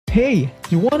Hey,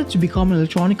 you wanted to become an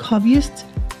electronic hobbyist?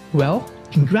 Well,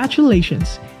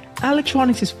 congratulations!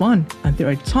 Electronics is fun and there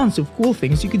are tons of cool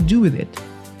things you could do with it.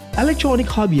 Electronic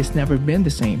hobby has never been the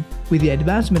same. With the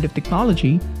advancement of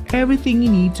technology, everything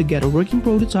you need to get a working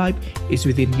prototype is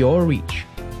within your reach.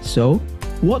 So,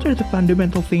 what are the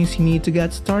fundamental things you need to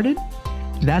get started?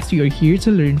 That's what you're here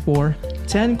to learn for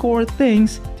 10 core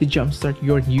things to jumpstart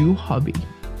your new hobby.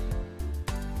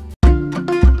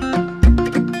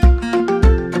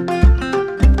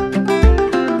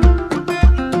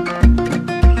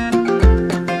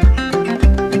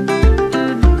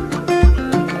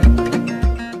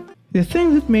 The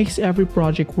thing that makes every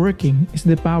project working is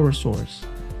the power source.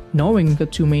 Knowing the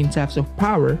two main types of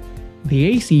power, the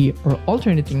AC or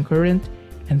alternating current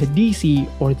and the DC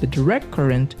or the direct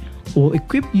current, will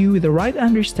equip you with the right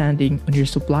understanding on your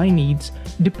supply needs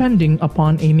depending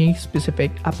upon any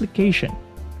specific application.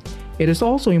 It is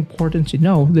also important to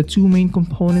know the two main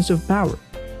components of power,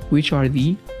 which are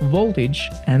the voltage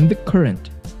and the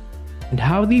current, and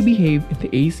how they behave in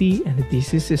the AC and the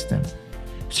DC system.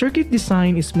 Circuit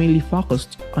design is mainly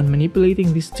focused on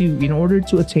manipulating these two in order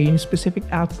to attain specific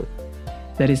output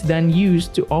that is then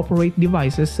used to operate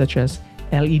devices such as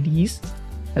LEDs,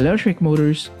 electric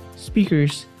motors,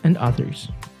 speakers, and others.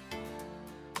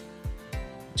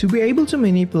 To be able to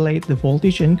manipulate the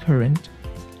voltage and current,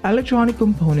 electronic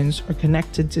components are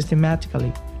connected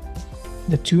systematically.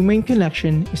 The two main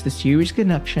connection is the series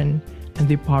connection and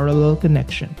the parallel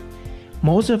connection.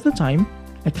 Most of the time,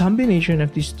 a combination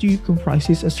of these two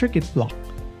comprises a circuit block.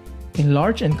 In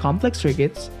large and complex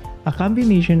circuits, a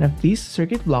combination of these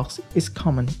circuit blocks is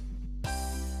common.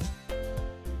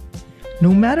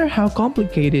 No matter how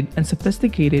complicated and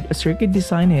sophisticated a circuit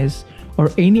design is, or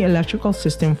any electrical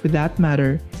system for that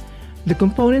matter, the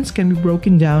components can be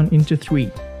broken down into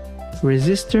three: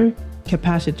 resistor,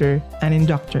 capacitor, and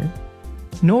inductor.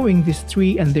 Knowing these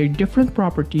three and their different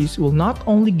properties will not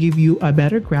only give you a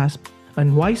better grasp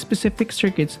on why specific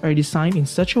circuits are designed in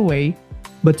such a way,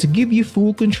 but to give you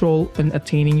full control on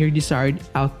attaining your desired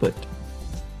output.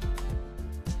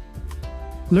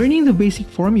 Learning the basic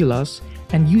formulas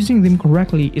and using them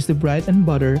correctly is the bread and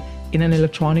butter in an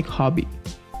electronic hobby.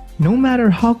 No matter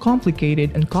how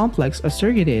complicated and complex a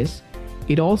circuit is,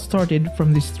 it all started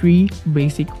from these three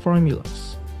basic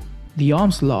formulas: the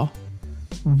Ohm's law,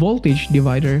 voltage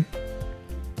divider,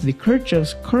 the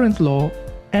Kirchhoff's current law,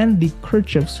 and the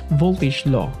Kirchhoff's voltage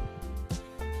law.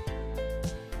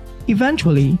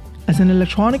 Eventually, as an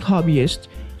electronic hobbyist,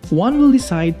 one will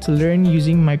decide to learn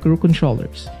using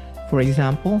microcontrollers, for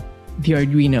example, the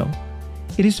Arduino.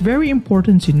 It is very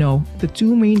important to know the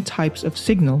two main types of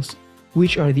signals,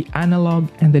 which are the analog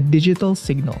and the digital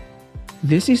signal.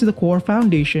 This is the core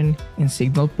foundation in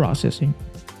signal processing.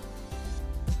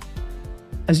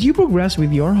 As you progress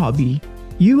with your hobby,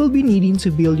 you will be needing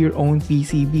to build your own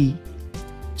PCB.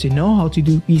 To know how to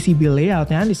do PCB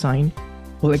layout and design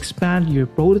will expand your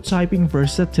prototyping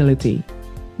versatility.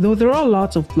 Though there are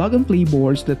lots of plug-and-play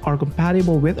boards that are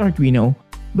compatible with Arduino,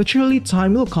 but surely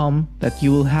time will come that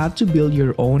you will have to build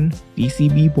your own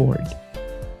PCB board.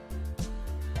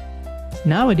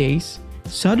 Nowadays,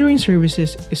 soldering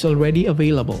services is already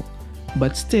available,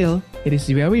 but still, it is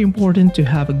very important to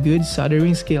have a good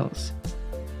soldering skills.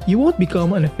 You won't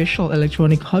become an official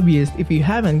electronic hobbyist if you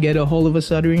haven't get a hold of a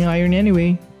soldering iron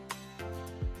anyway.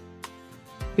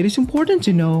 It is important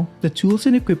to know the tools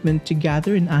and equipment to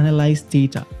gather and analyze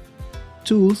data.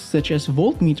 Tools such as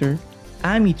voltmeter,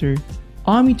 ammeter,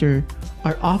 ohmmeter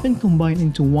are often combined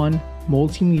into one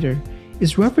multimeter,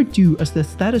 is referred to as the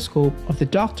stethoscope of the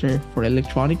doctor for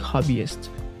electronic hobbyists.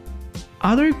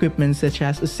 Other equipment such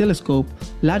as oscilloscope,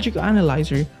 logic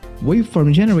analyzer,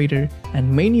 waveform generator, and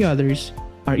many others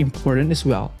are important as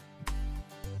well.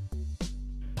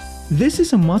 This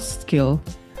is a must skill,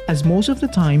 as most of the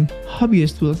time,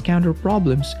 hobbyists will encounter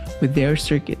problems with their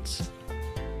circuits.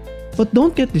 But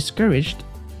don't get discouraged.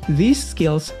 These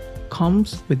skills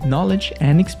comes with knowledge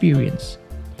and experience.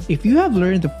 If you have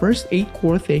learned the first 8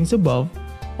 core things above,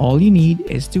 all you need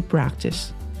is to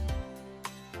practice.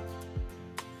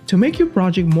 To make your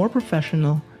project more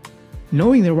professional,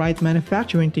 knowing the right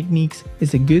manufacturing techniques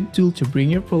is a good tool to bring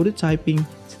your prototyping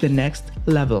to the next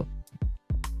level.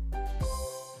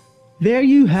 There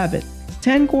you have it,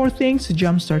 10 core things to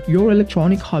jumpstart your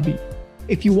electronic hobby.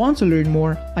 If you want to learn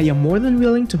more, I am more than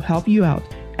willing to help you out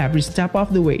every step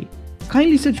of the way.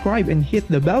 Kindly subscribe and hit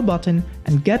the bell button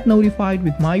and get notified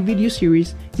with my video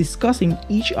series discussing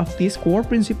each of these core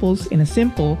principles in a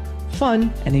simple,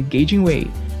 fun, and engaging way.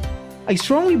 I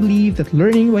strongly believe that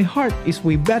learning by heart is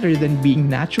way better than being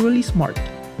naturally smart.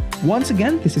 Once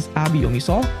again, this is Abby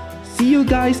Omisol. See you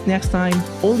guys next time,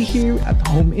 only here at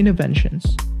Home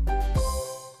Innovations.